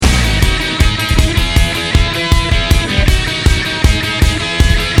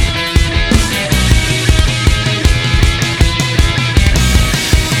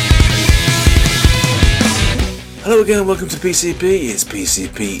Hello again, welcome to PCP. It's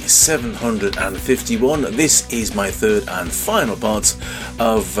PCP 751. This is my third and final part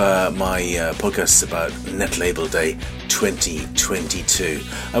of my podcasts about Netlabel Day 2022.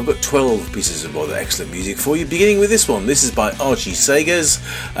 I've got 12 pieces of rather excellent music for you, beginning with this one. This is by Archie Sagers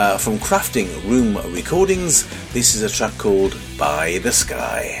from Crafting Room Recordings. This is a track called By the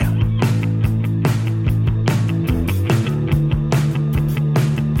Sky.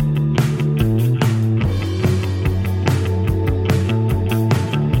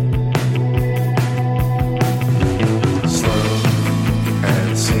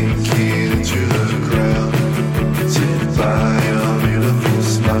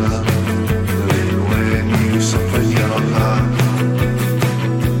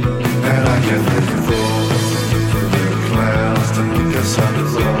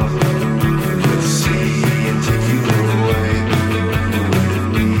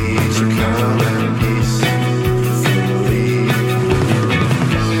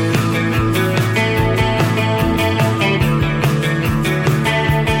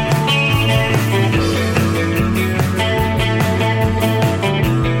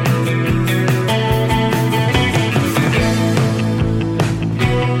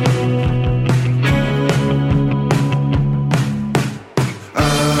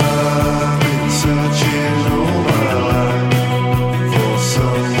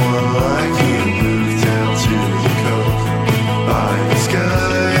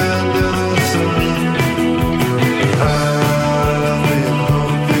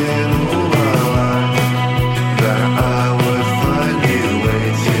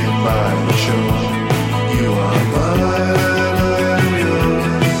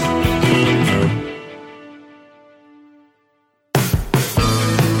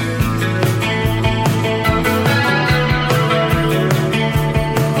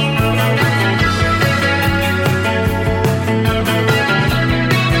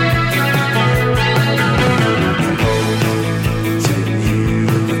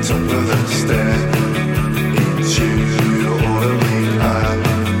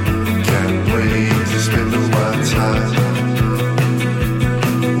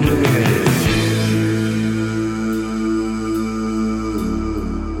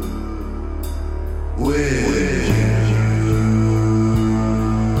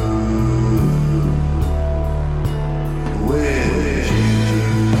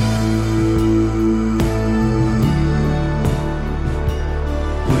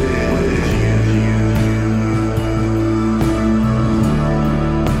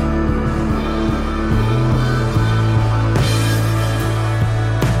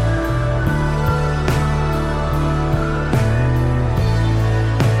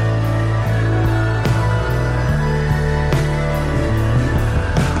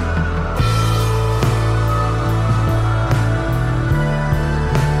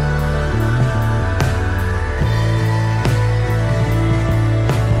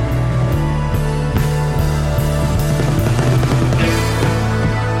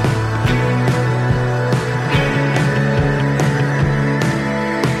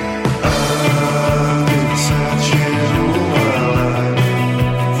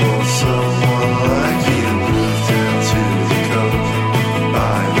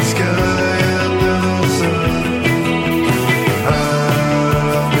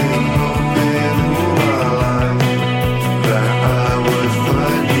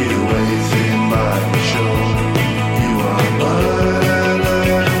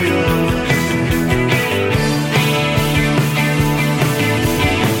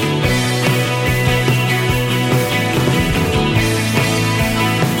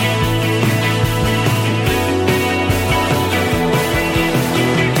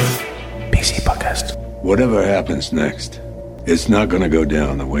 Whatever happens next, it's not going to go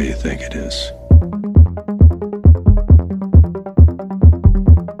down the way you think it is.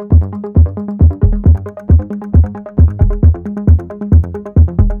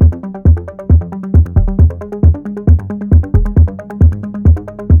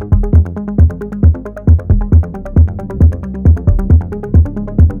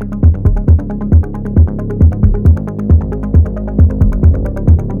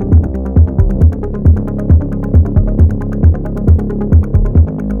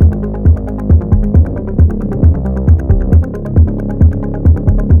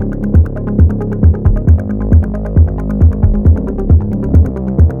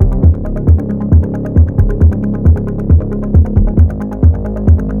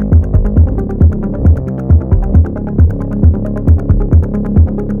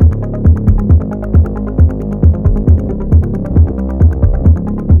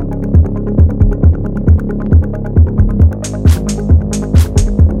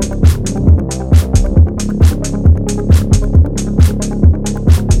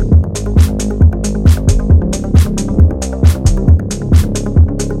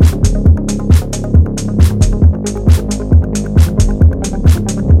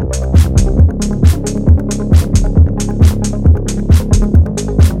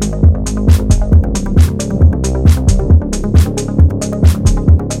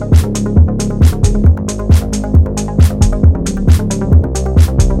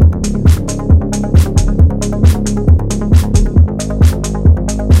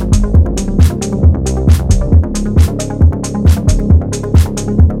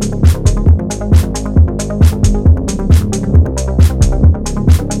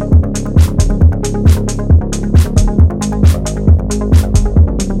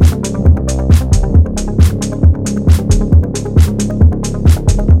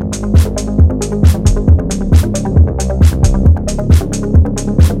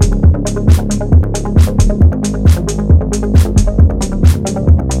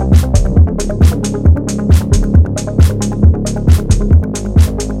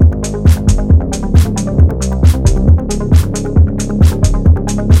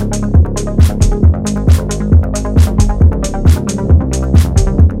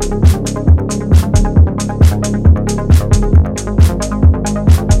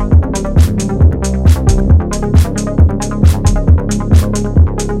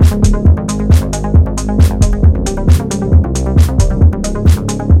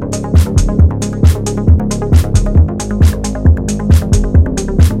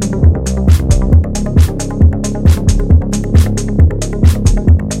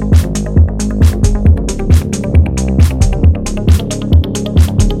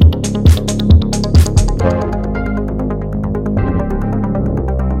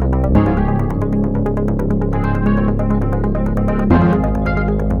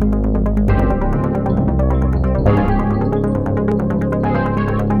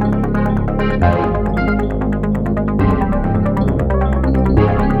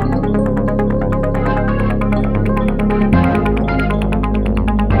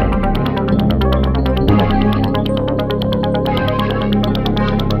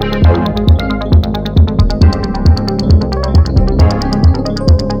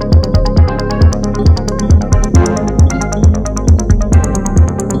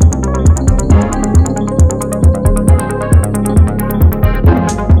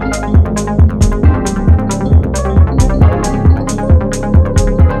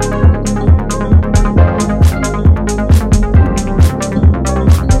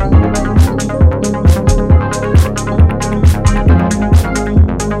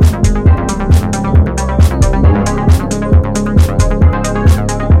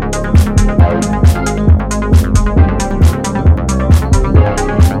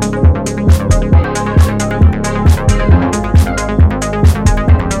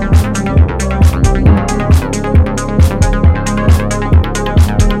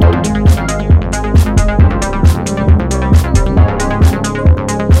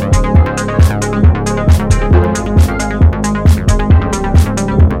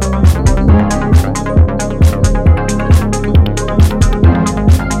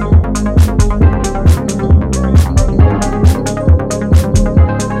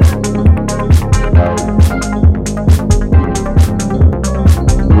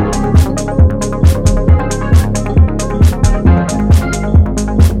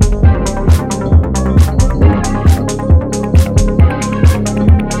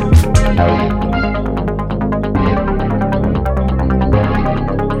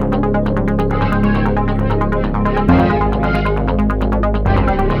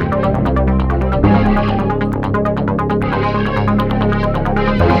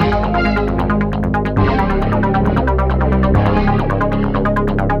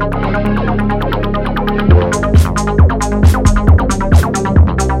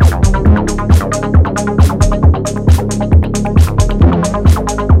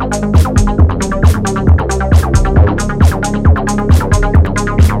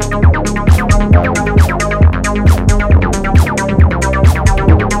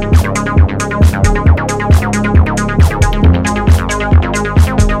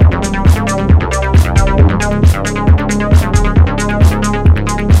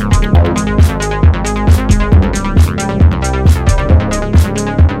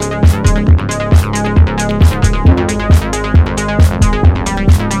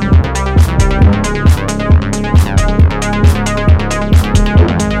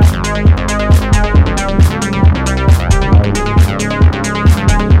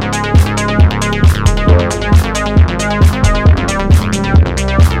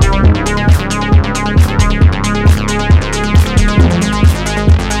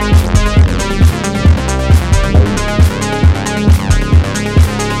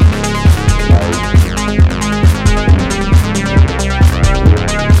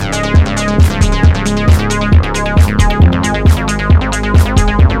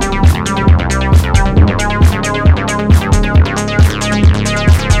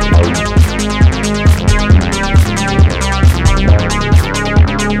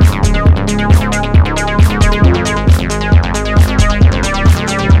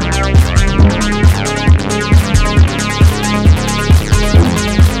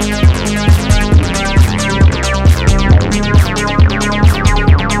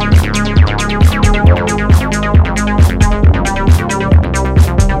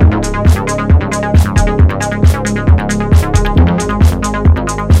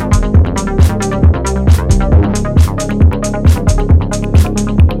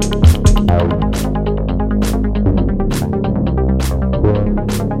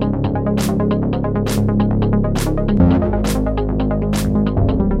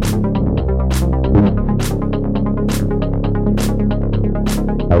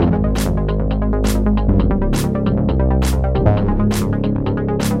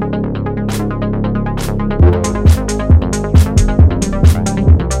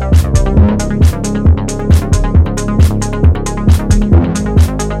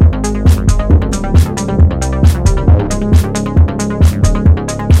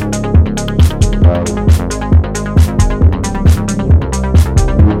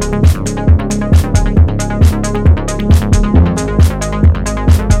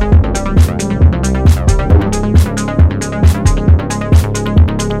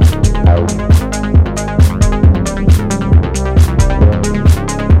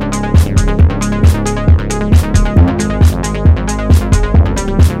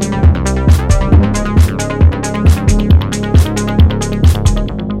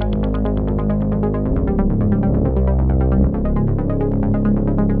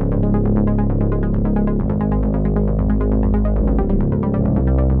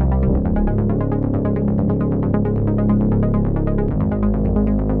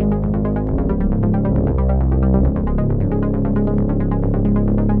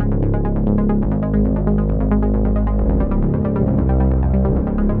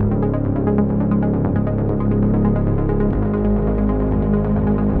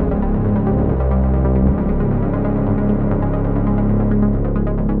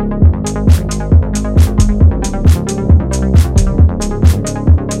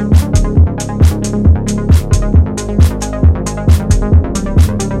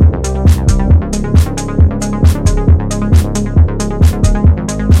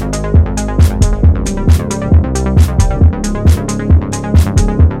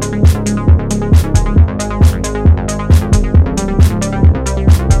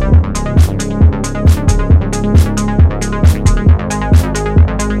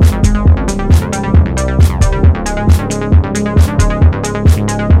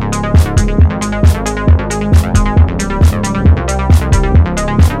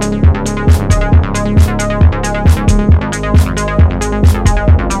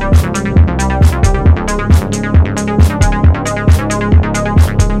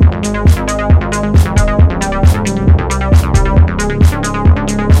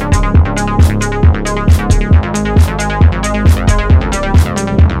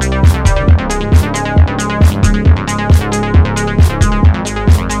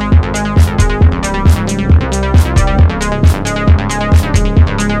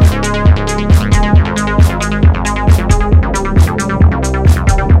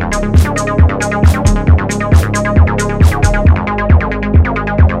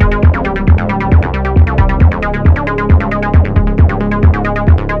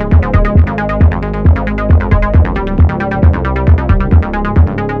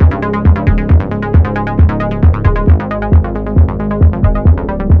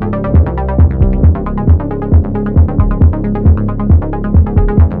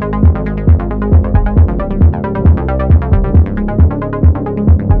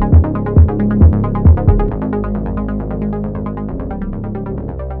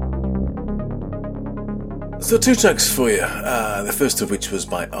 So 2 tracks for you. The first of which was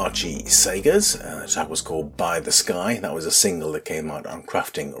by Archie Sagers. The track was called By the Sky. That was a single that came out on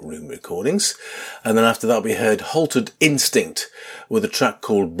Crafting Room Recordings. And then after that we heard Halted Instinct with a track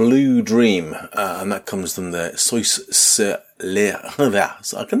called Blue Dream. And that comes from the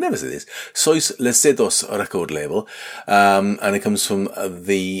I can never say this. Sois Lesedos record label. And it comes from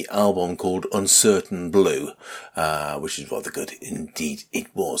the album called Uncertain Blue, which is rather good. Indeed,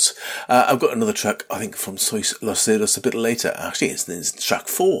 it was. I've got another track, I think, from Sois Lesedos a bit later. Actually, it's track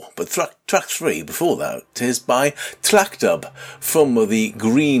 4, but track 3 before that is by Tlacdub from the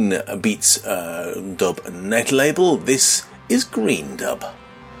Green Beats dub Netlabel. This is Green Dub.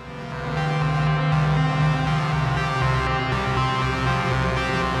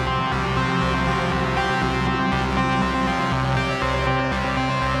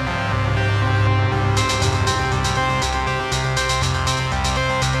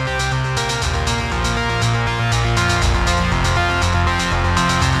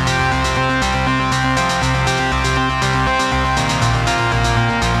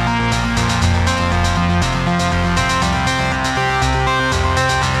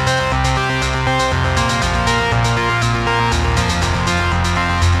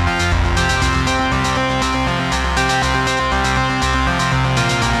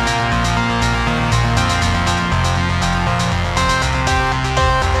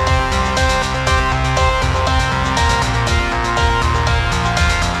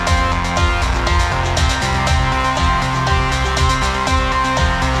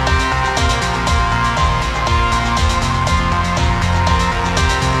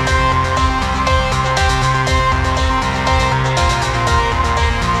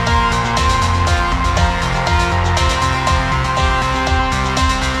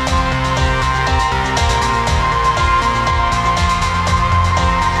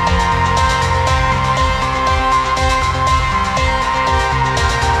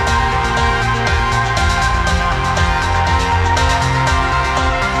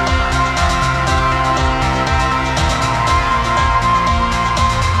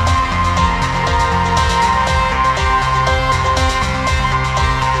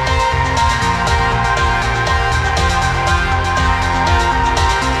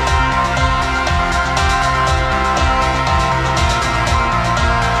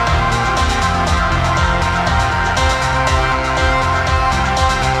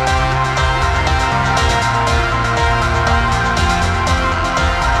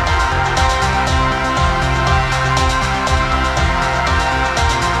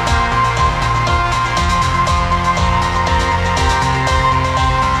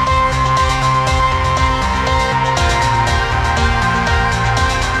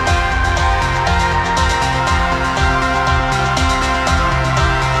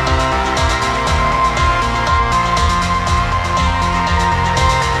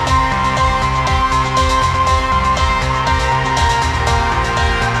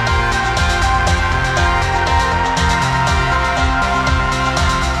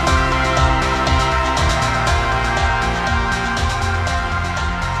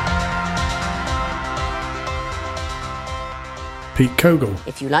 Pete Kogel.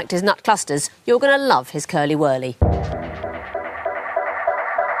 If you liked his nut clusters, you're going to love his curly whirly.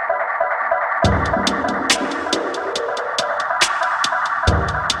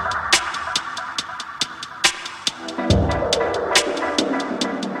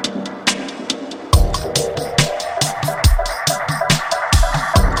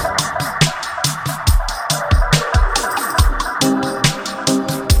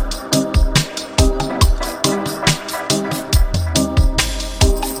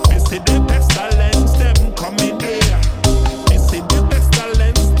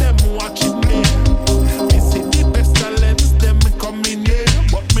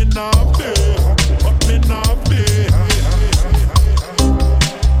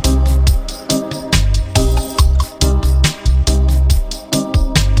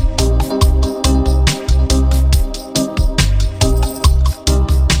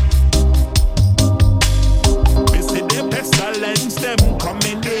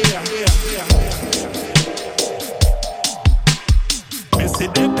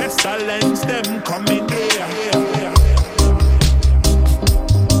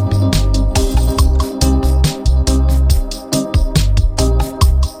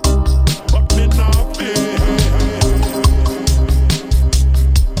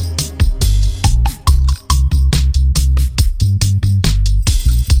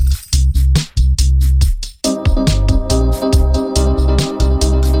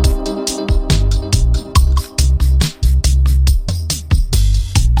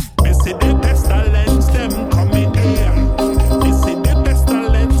 See the pestilence them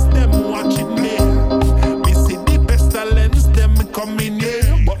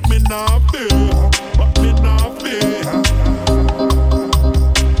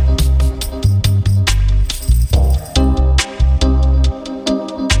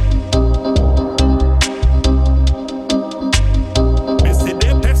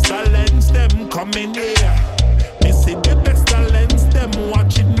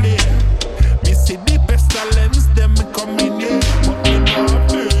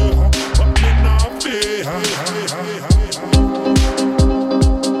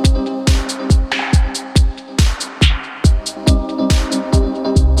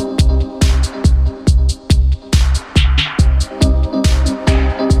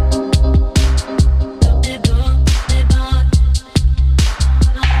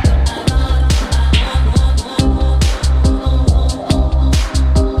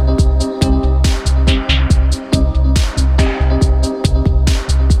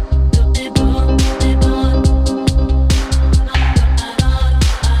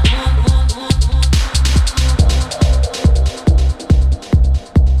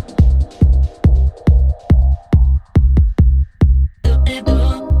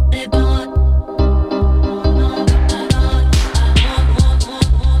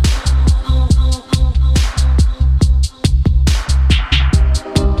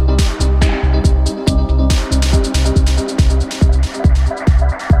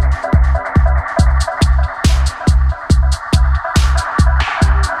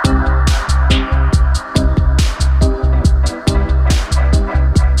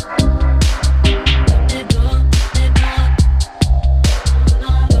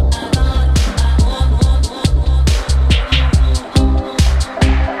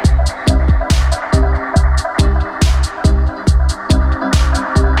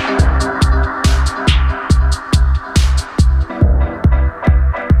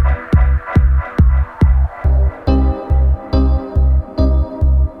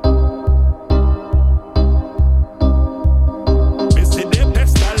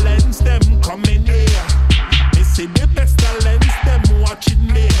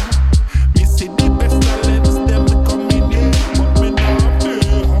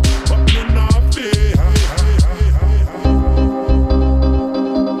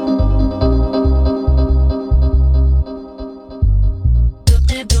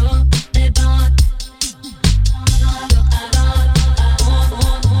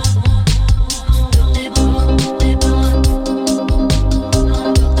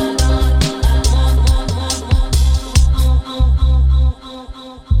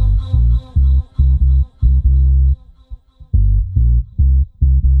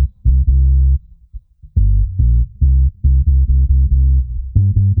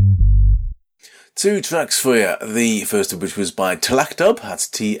Two tracks for you. The first of which was by Tlackdub. That's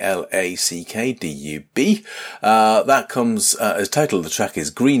Tlackdub. That comes, as title of the track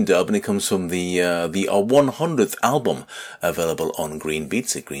is Green Dub, and it comes from the 100th album available on Green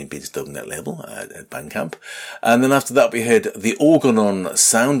Beats, at Green Beats Dub Net label at Bandcamp. And then after that we had the Organon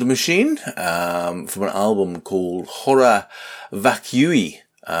Sound Machine, from an album called Hora Vacui.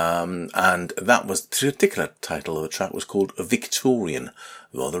 And that was, the particular title of the track was called Victorian.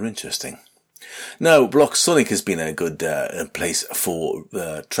 Rather interesting. Now, Block Sonic has been a good place for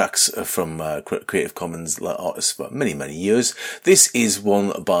tracks from Creative Commons artists for many, many years. This is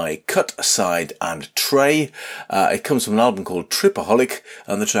one by Cut Aside and Trey. It comes from an album called Tripaholic,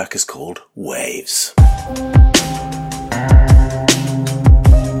 and the track is called Waves.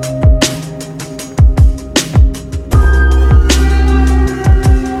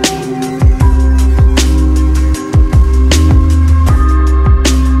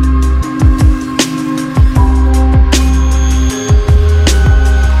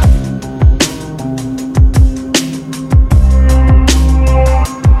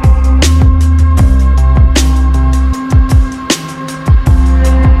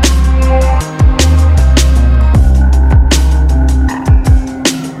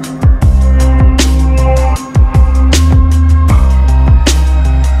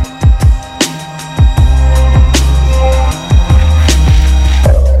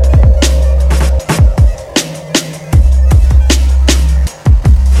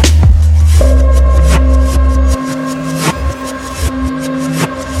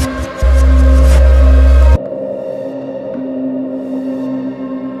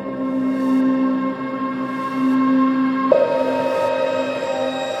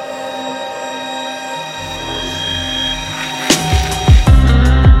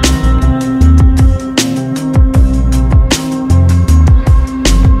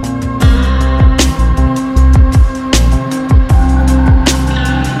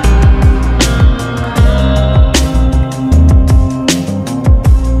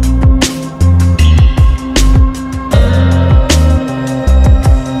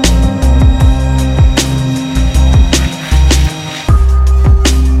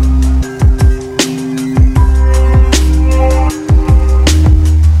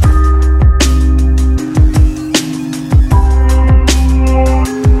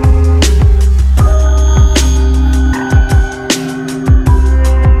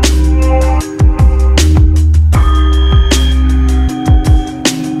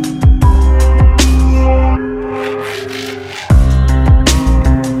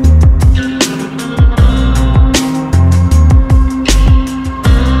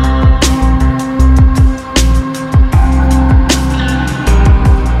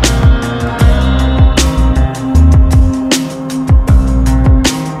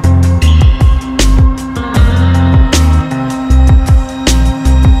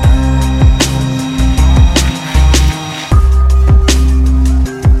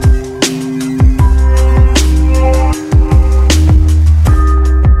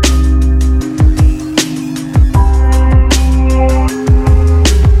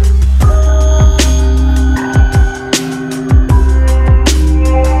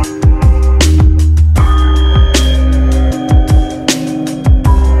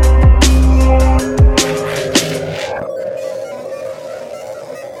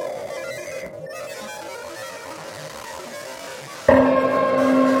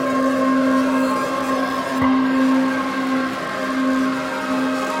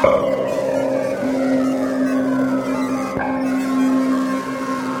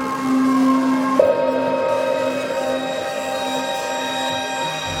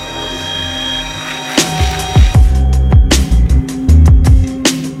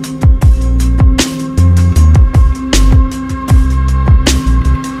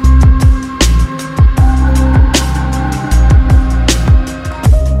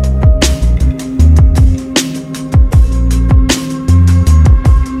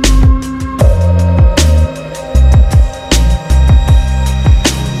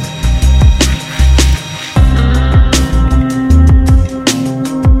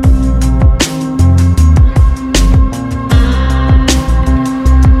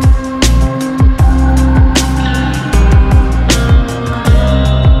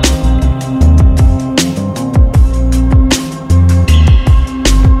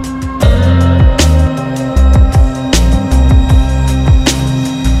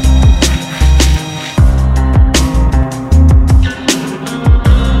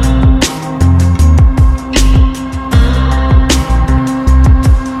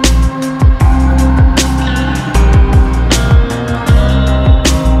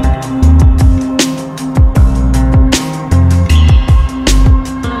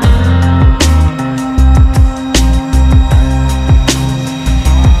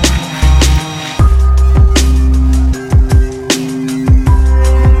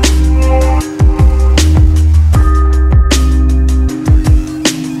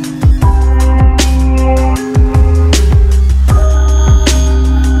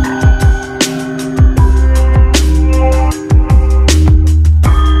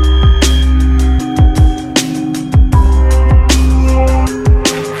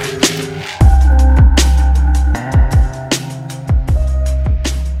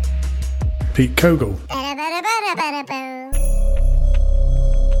 Kogel.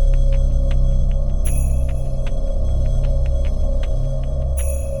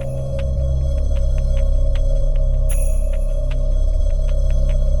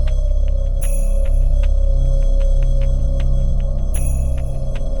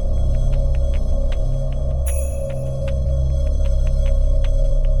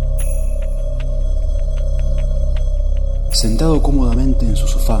 Sentado cómodamente en su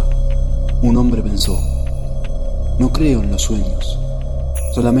sofá, un hombre pensó: no creo en los sueños,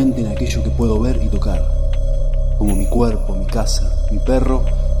 solamente en aquello que puedo ver y tocar, como mi cuerpo, mi casa, mi perro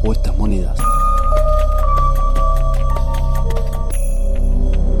o estas monedas.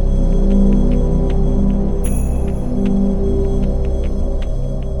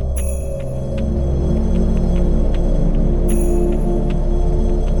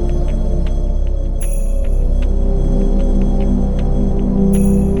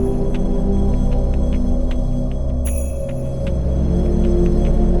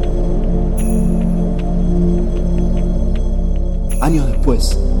 Años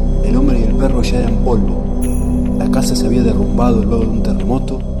después, el hombre y el perro ya eran polvo. La casa se había derrumbado luego de un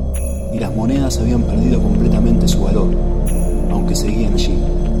terremoto y las monedas habían perdido completamente su valor, aunque seguían allí.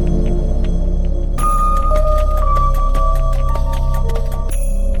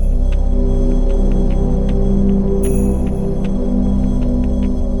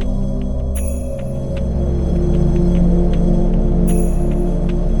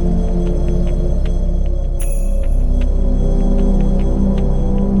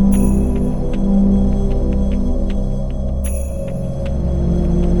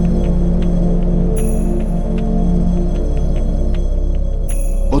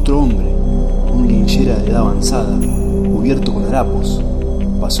 Otro hombre, un linchera de edad avanzada, cubierto con harapos,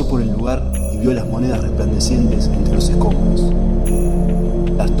 pasó por el lugar y vio las monedas resplandecientes entre los escombros.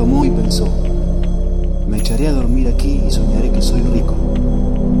 Las tomó y pensó: me echaré a dormir aquí y soñaré que soy rico.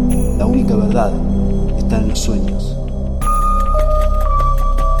 La única verdad está en los sueños.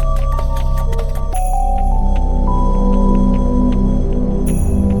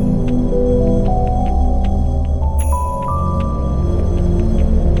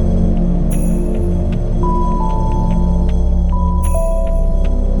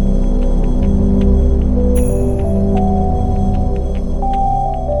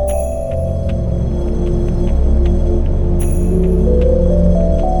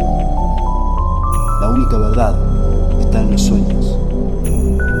 La única verdad está en los sueños.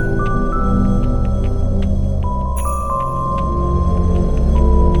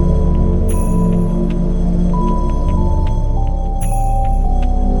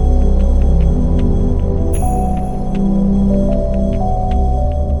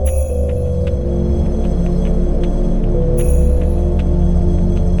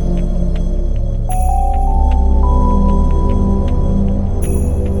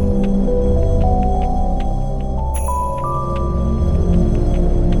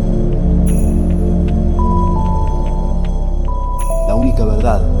 La única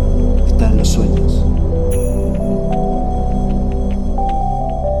verdad está en los sueños.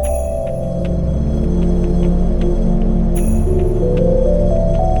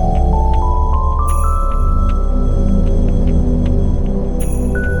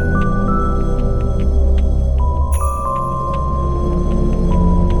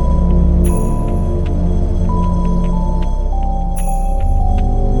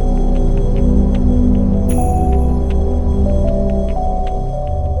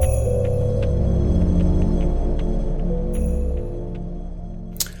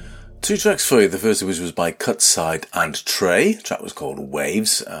 Two tracks for you. The first of which was by Cutside and Trey. The track was called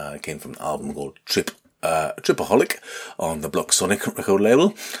Waves. It came from an album called Tripaholic on the Block Sonic record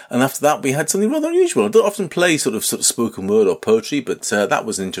label. And after that, we had something rather unusual. I don't often play sort of spoken word or poetry, but that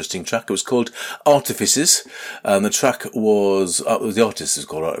was an interesting track. It was called Artifices, and the track was the artist is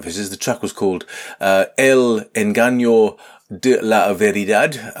called Artifices. The track was called El Engaño de la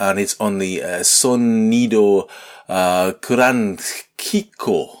Veridad, and it's on the Sonido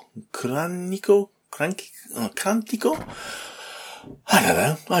Crantico? I don't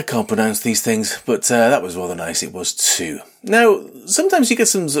know. I can't pronounce these things, but that was rather nice. It was too. Now, sometimes you get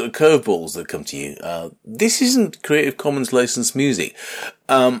some sort of curveballs that come to you. This isn't Creative Commons licensed music,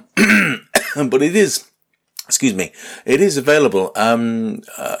 but it is. Excuse me. It is available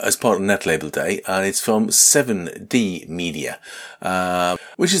as part of Netlabel Day, and it's from 7D Media,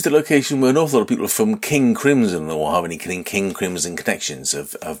 which is the location where an awful lot of people from King Crimson or have any King Crimson connections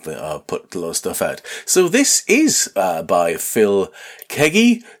have put a lot of stuff out. So this is by Phil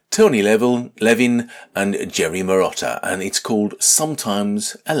Keggy, Tony Levin, and Jerry Marotta, and it's called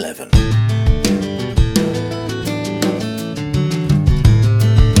Sometimes 11.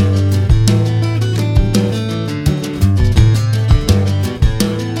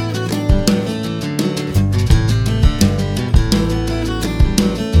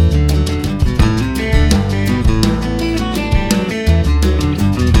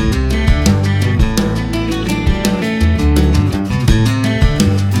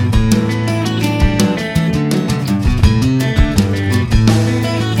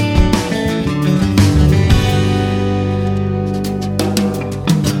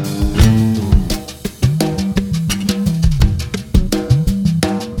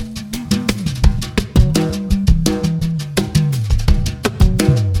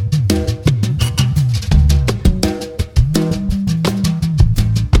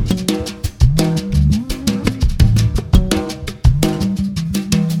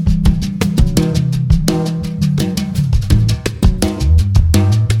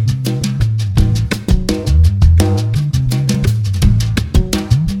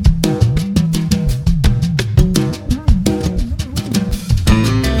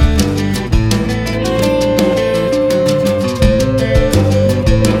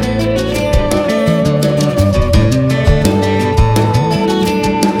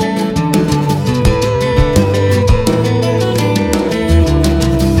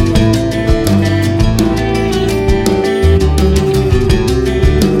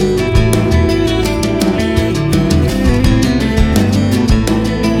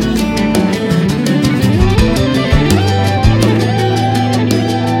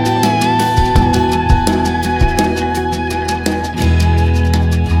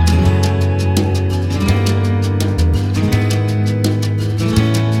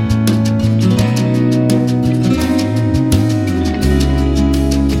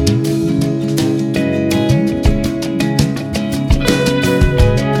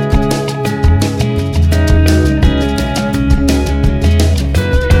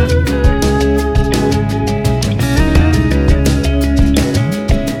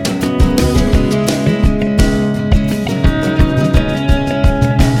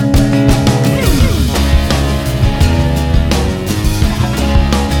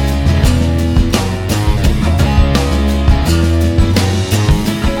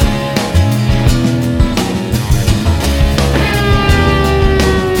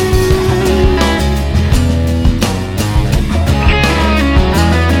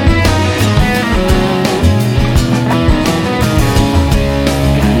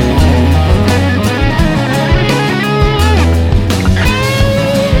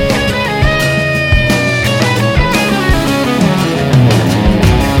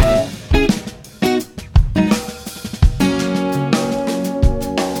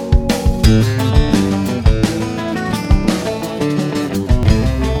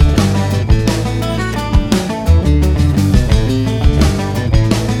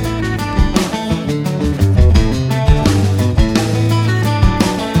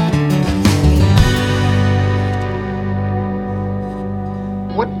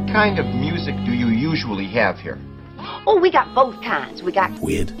 have here? Oh, we got both kinds. We got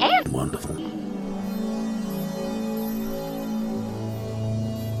Weird and wonderful.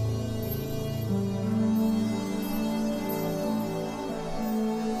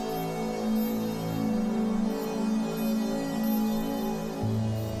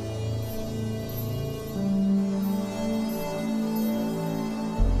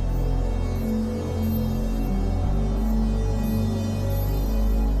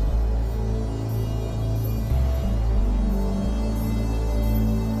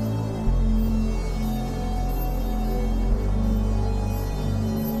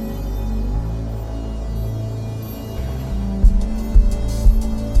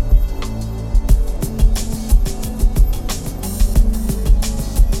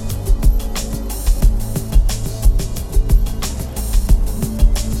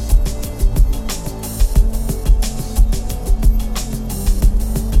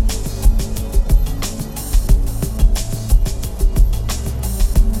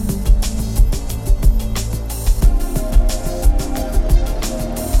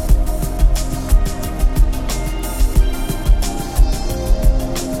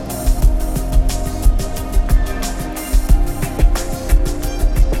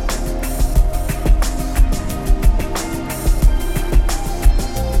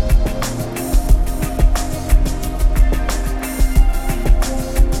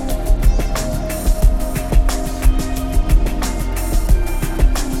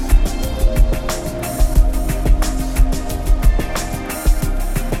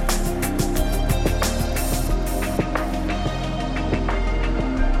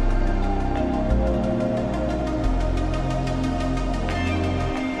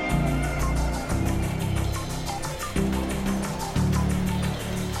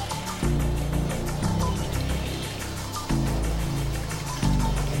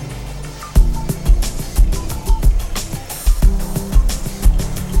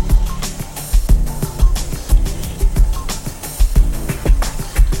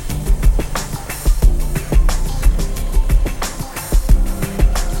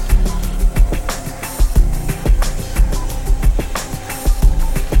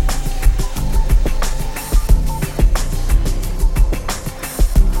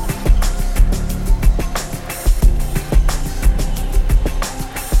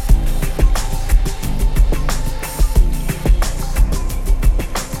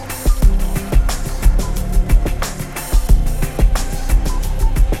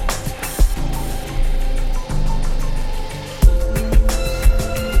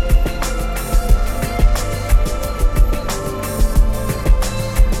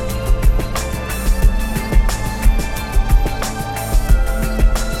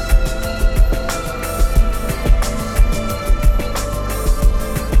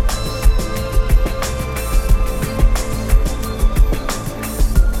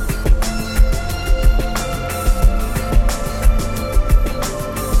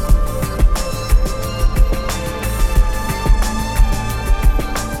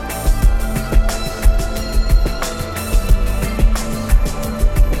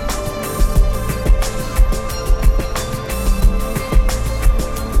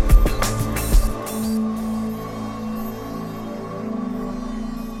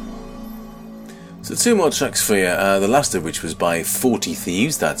 So two more tracks for you, the last of which was by 40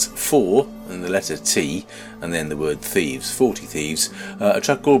 Thieves, that's 4 and the letter T and then the word Thieves, 40 Thieves. A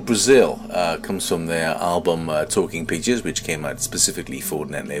track called Brazil comes from their album Talking Pictures, which came out specifically for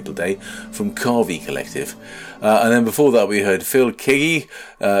Netlabel Day, from Carvey Collective. And then before that we heard Phil Keggy,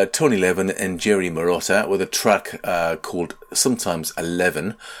 Tony Levin and Jerry Marotta with a track called Sometimes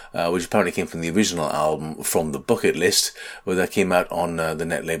 11, which apparently came from the original album From the Bucket List, where that came out on the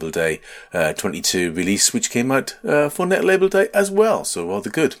Netlabel Day 22 release, which came out for Netlabel Day as well, so rather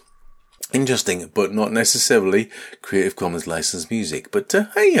good. Interesting, but not necessarily Creative Commons licensed music. But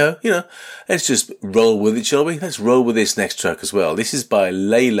hey, you know, let's just roll with it, shall we? Let's roll with this next track as well. This is by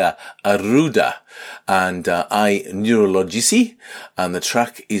Leila Arruda and I Neurologici, and the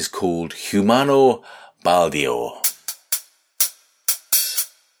track is called Humano Baldio.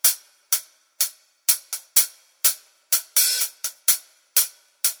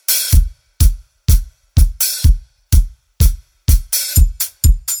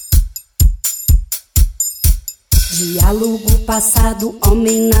 Diálogo passado,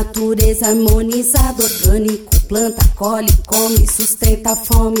 homem, natureza harmonizado, orgânico, planta, colhe, come, sustenta a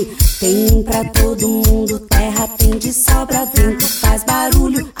fome. Tem pra todo mundo, terra tem de sobra, vento faz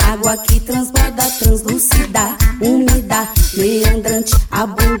barulho, água que transborda, translúcida, úmida, meandrante,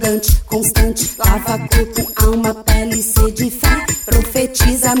 abundante, constante, lava corpo, alma, pele, sede, fé,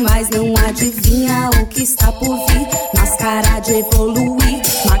 profetiza, mas não adivinha o que evoluir,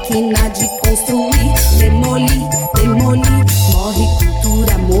 máquina de construir, demolir, demolir. Morre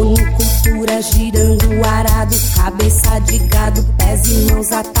cultura, monocultura, girando o arado, cabeça de gado, pés e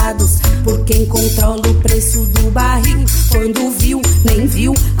mãos atados, por quem controla o preço do barril. Quando viu, nem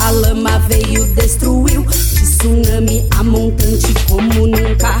viu, a lama veio, destruiu, de tsunami a montante como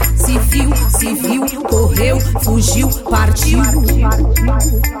nunca se viu, correu, fugiu, partiu.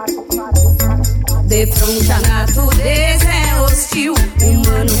 De fronte à natureza é hostil,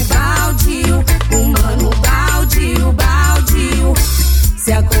 humano baldio, baldio.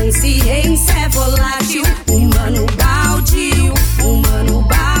 Se a consciência é volátil, humano baldio,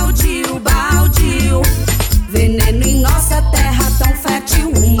 baldio. Veneno em nossa terra tão fértil,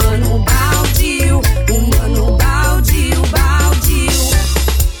 humano baldio, baldio.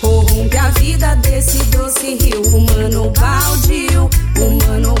 Corrompe a vida desse doce rio, humano baldio,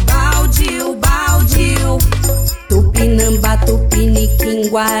 baldio. Tupinambá, Tupiniquim,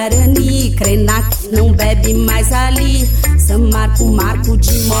 Guarani, Krenak não bebe mais ali. Samarco, marco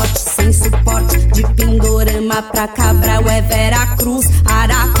de morte sem suporte, de Pindorama pra Cabral é Veracruz.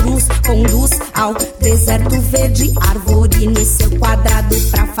 Aracruz conduz ao deserto verde, árvore no seu quadrado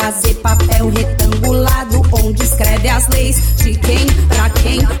pra fazer papel retangulado, onde escreve as leis de quem, pra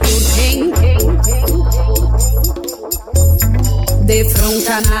quem, por quem. De fronte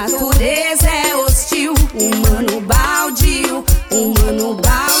à natureza é hostil, humano baldio,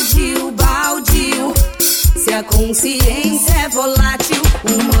 baldio. Se a consciência é volátil,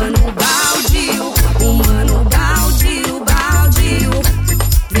 humano baldio, baldio.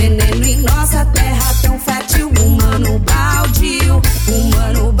 Veneno em nossa terra tão fértil, humano baldio,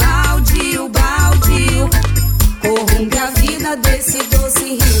 baldio. Corrompe a vida desse doce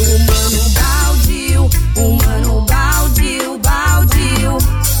rio, humano baldio.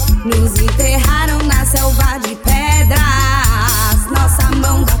 Nos enterraram na selva de pedras, nossa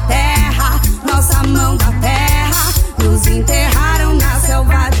mão da terra. Nos enterraram na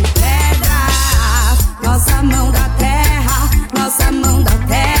selva de pedras, nossa mão da terra.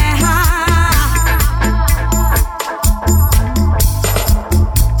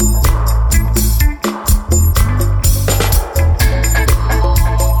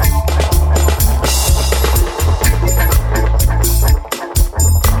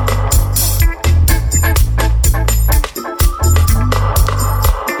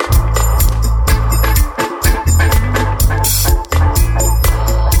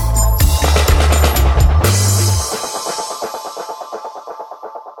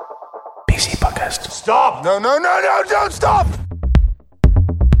 Stop! No, don't stop!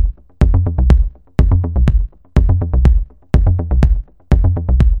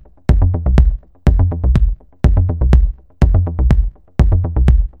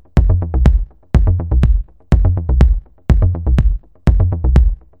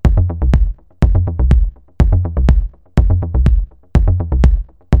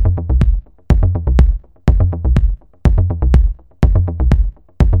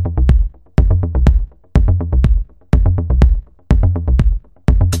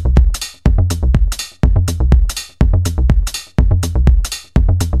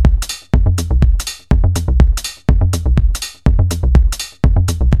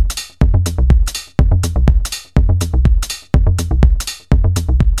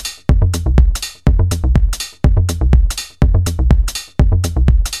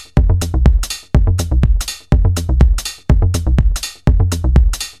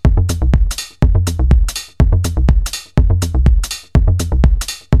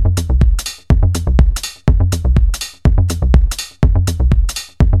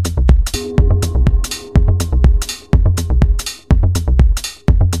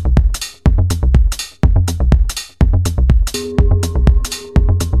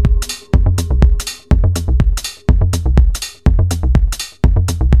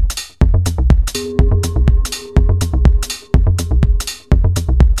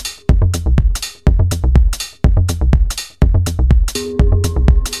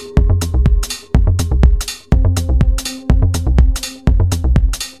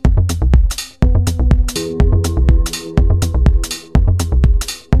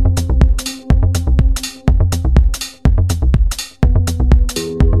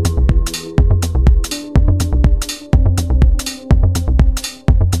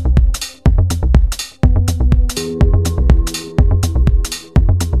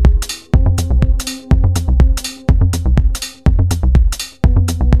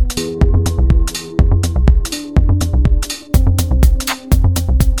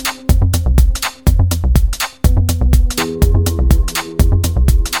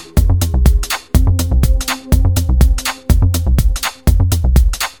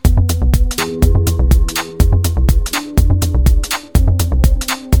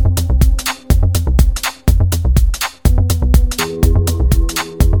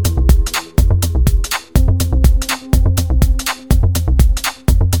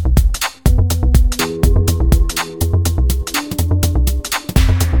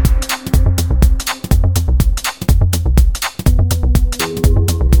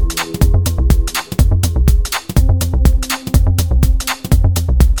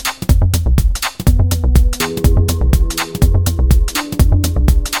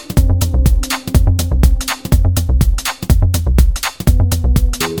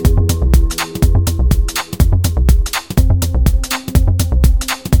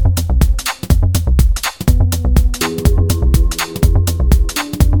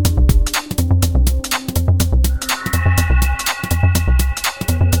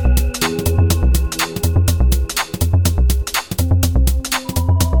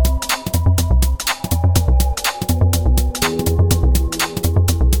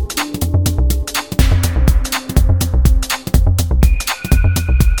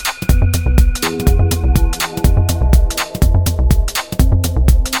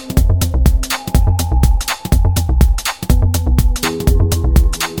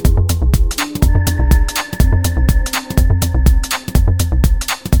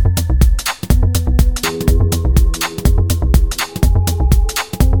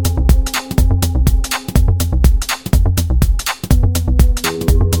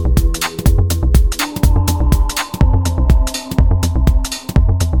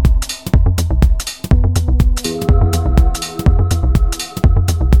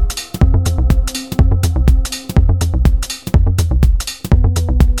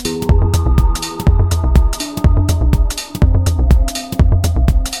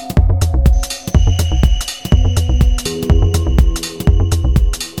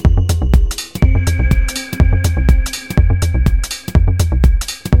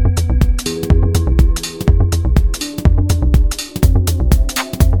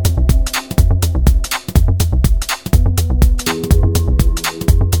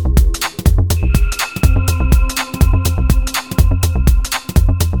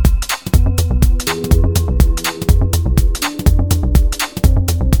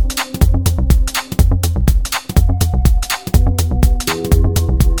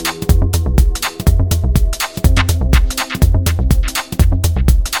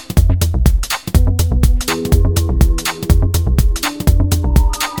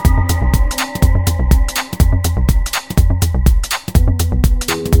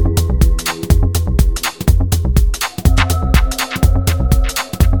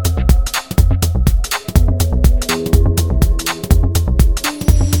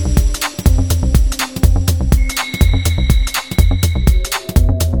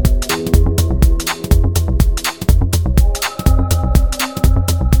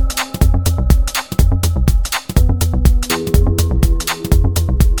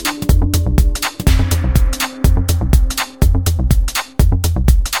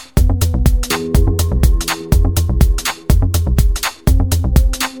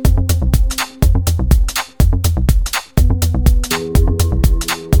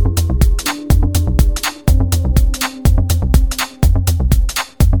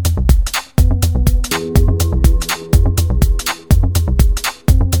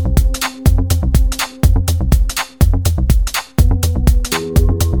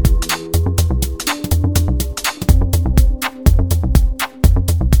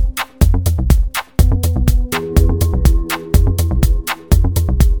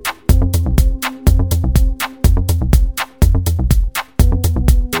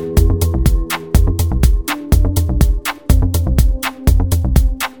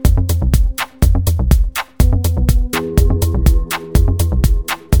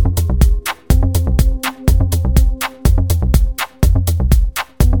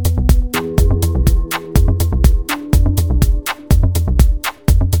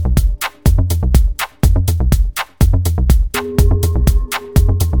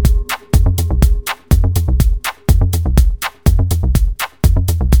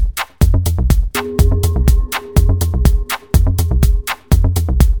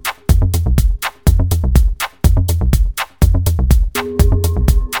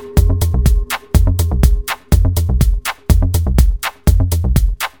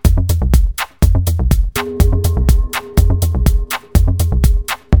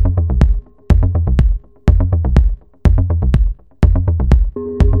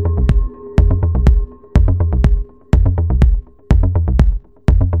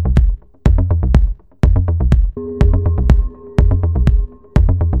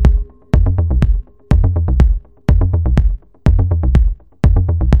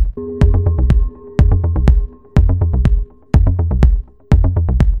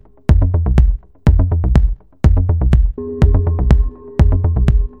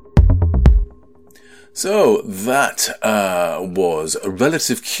 So that was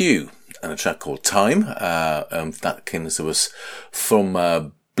Relative Q and a track called Time. That came to us from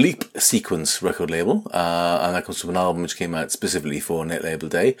Bleep Sequence record label, and that comes from an album which came out specifically for Netlabel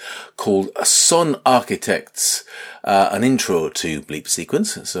Day called Sun Architects, an intro to Bleep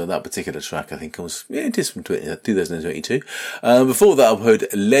Sequence. So that particular track, I think, it is from 2022. Before that, I've heard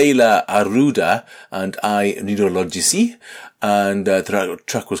Leila Aruda and I Neurologici, and the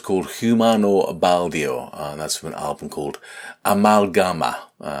track was called Humano Baldio, and that's from an album called Amalgama,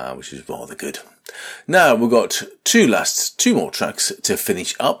 which is rather good. Now we've got two more tracks to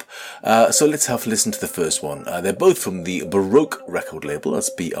finish up, so let's have a listen to the first one. They're both from the Baroque record label, that's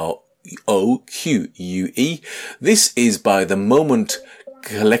BROQUE. This is by the Moment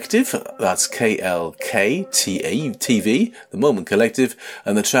Collective, that's KLKTATV, the Moment Collective,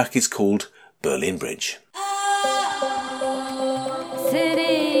 and the track is called Berlin Bridge.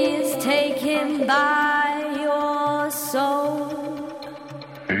 Cities taken by your soul.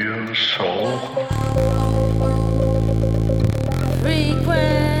 Your soul? Frequency.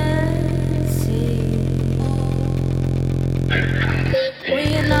 We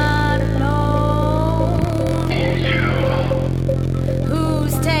are not alone.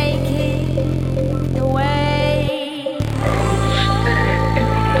 Who's taking the way?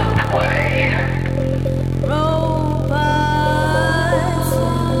 Robots.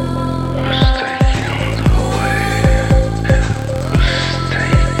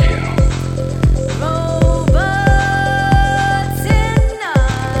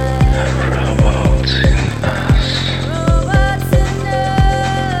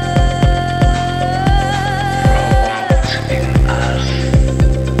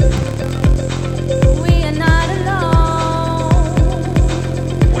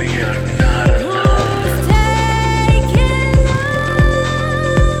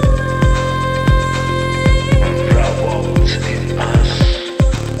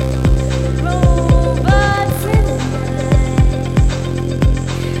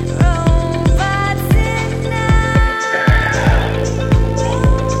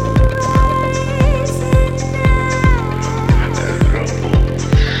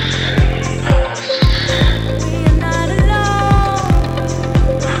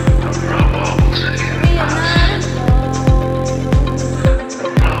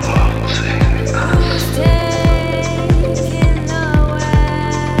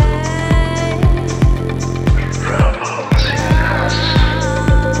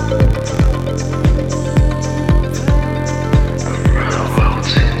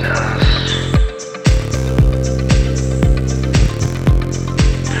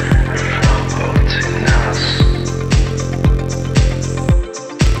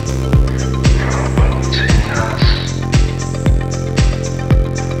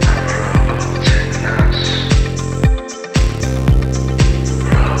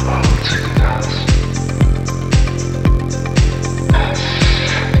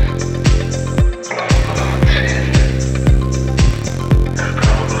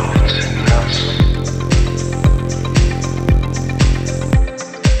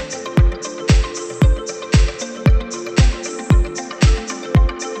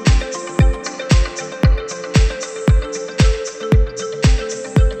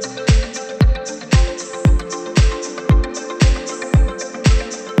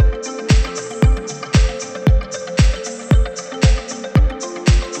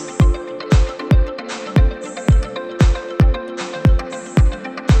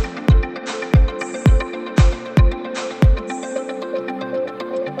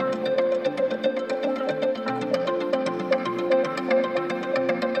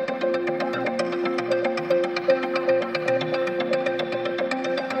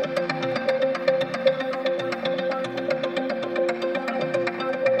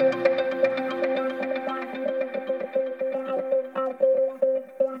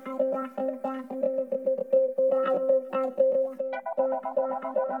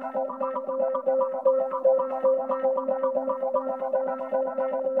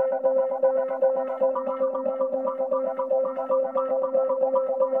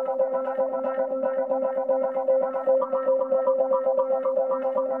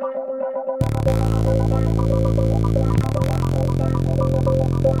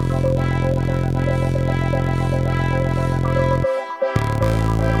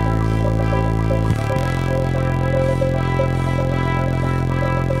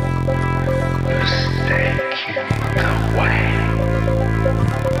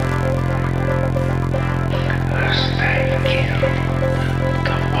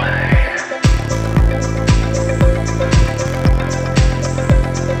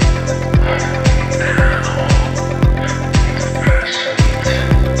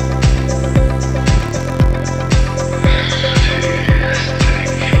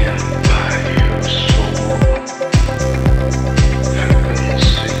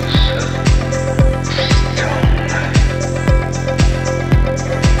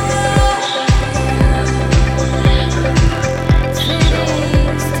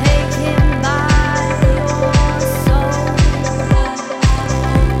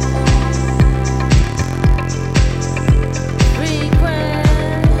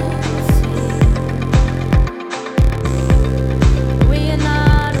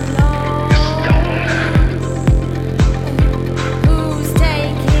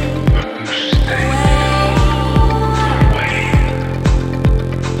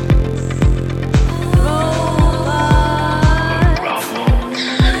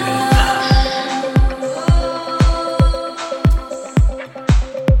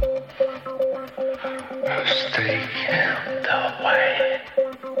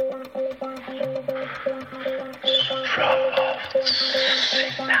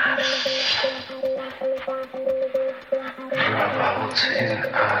 Robots in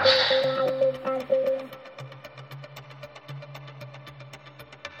us.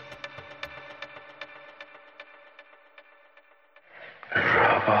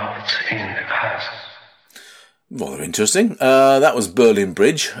 Robots in us. Rather interesting. That was Berlin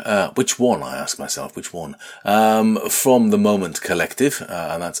Bridge. Which one, I ask myself, which one? From the Moment Collective,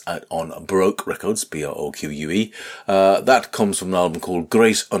 and that's out on Broke Records, Broque. That comes from an album called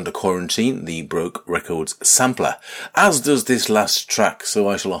Grace Under Quarantine, the Broke Records sampler, as does this last track, so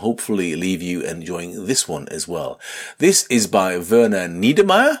I shall hopefully leave you enjoying this one as well. This is by Werner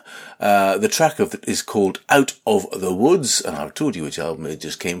Niedermeyer. The track is called Out of the Woods, and I've told you which album it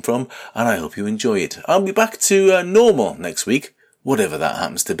just came from, and I hope you enjoy it. I'll be back to normal next week, whatever that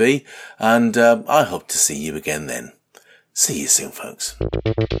happens to be, and I hope to see you again then. See you soon, folks.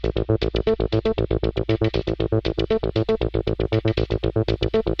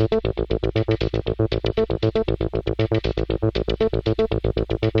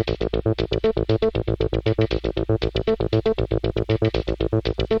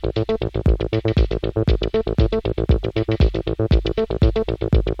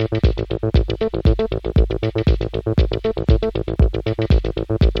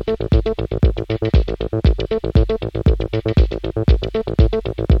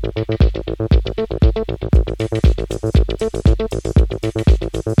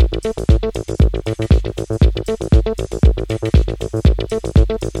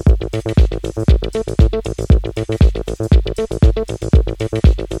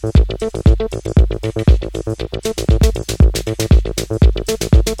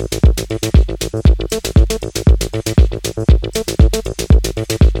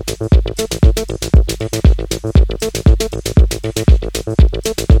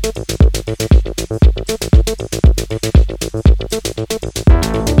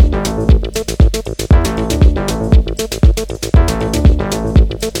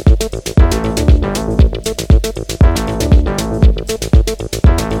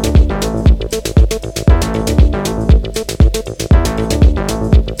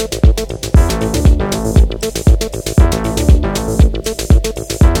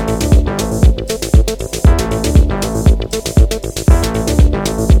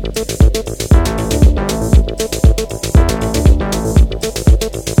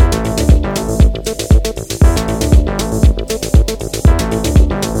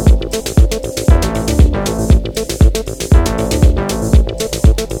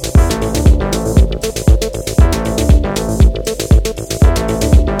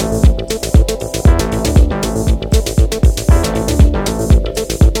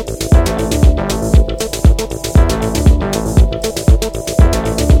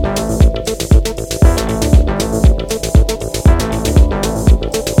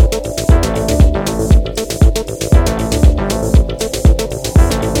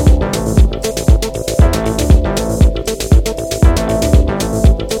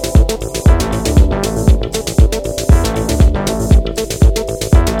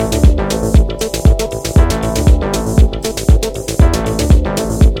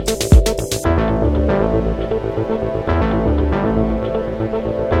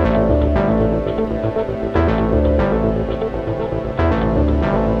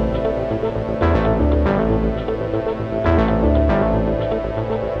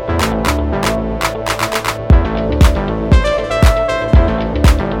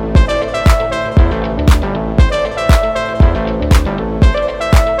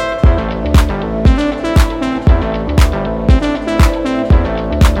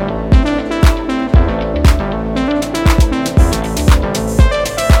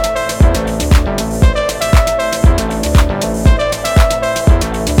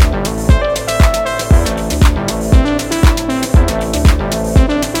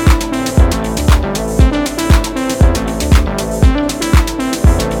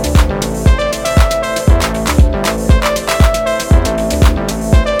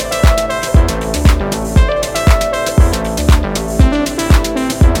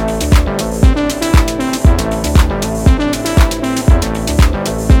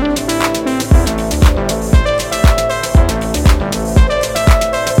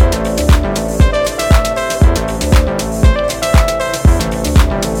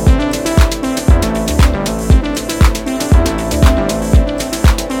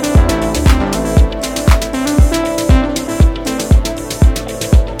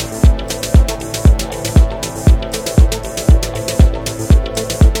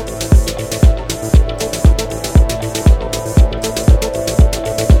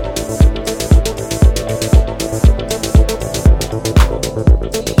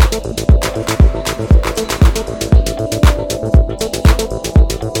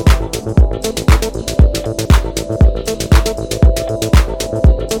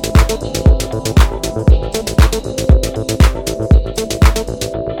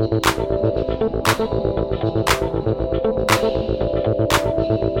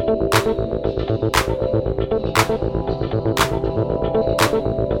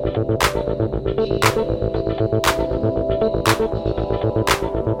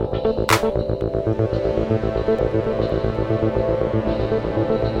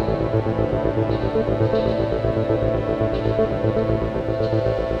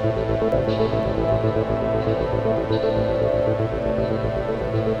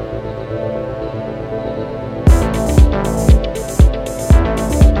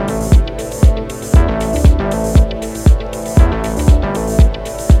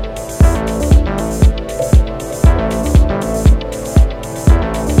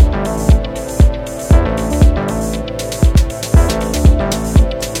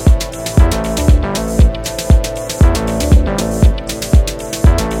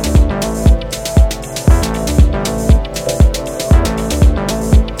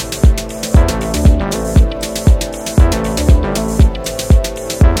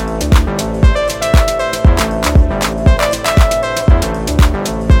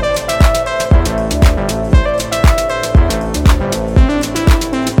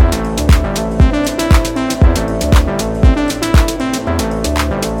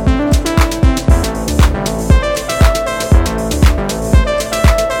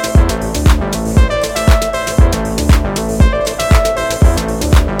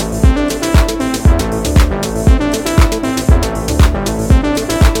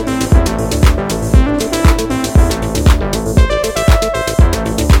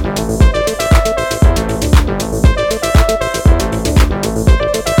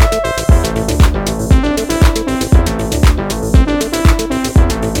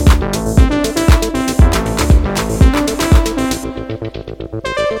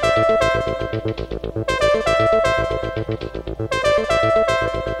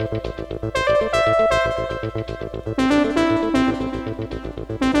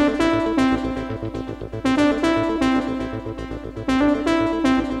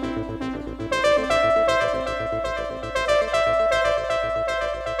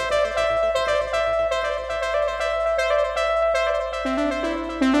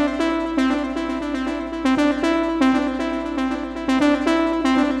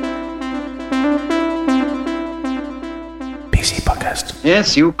 PC Podcast.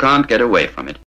 Yes, you can't get away from it.